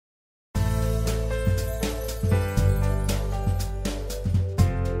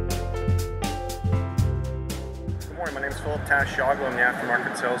Michael Tasciago. I'm the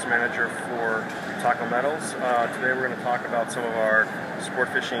aftermarket sales manager for Taco Metals. Today we're going to talk about some of our sport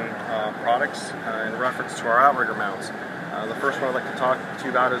fishing products in reference to our outrigger mounts. The first one I'd like to talk to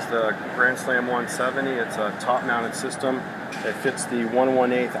you about is the GrandSlam170. It's a top-mounted system. It fits the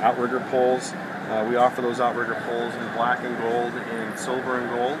 1/1/8 outrigger poles. We offer those outrigger poles in black and gold and silver and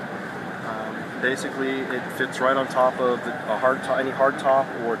gold. Basically, it fits right on top of any hard top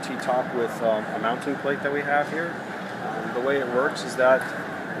or T-top with a mounting plate that we have here. The way it works is that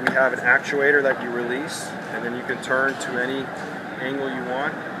we have an actuator that you release, and then you can turn to any angle you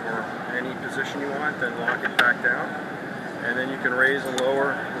want or any position you want, then lock it back down. And then you can raise and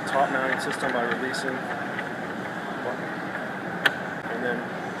lower the top mounting system by releasing and then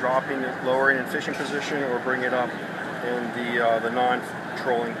dropping it, lowering in fishing position, or bring it up in the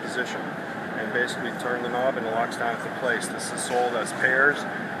non-trolling position. And basically turn the knob and it locks down into place. This is sold as pairs.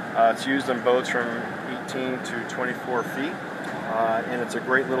 It's used in boats from 18 to 24 feet. And it's a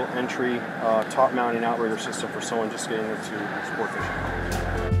great little entry top mounting outrigger system for someone just getting into sport fishing.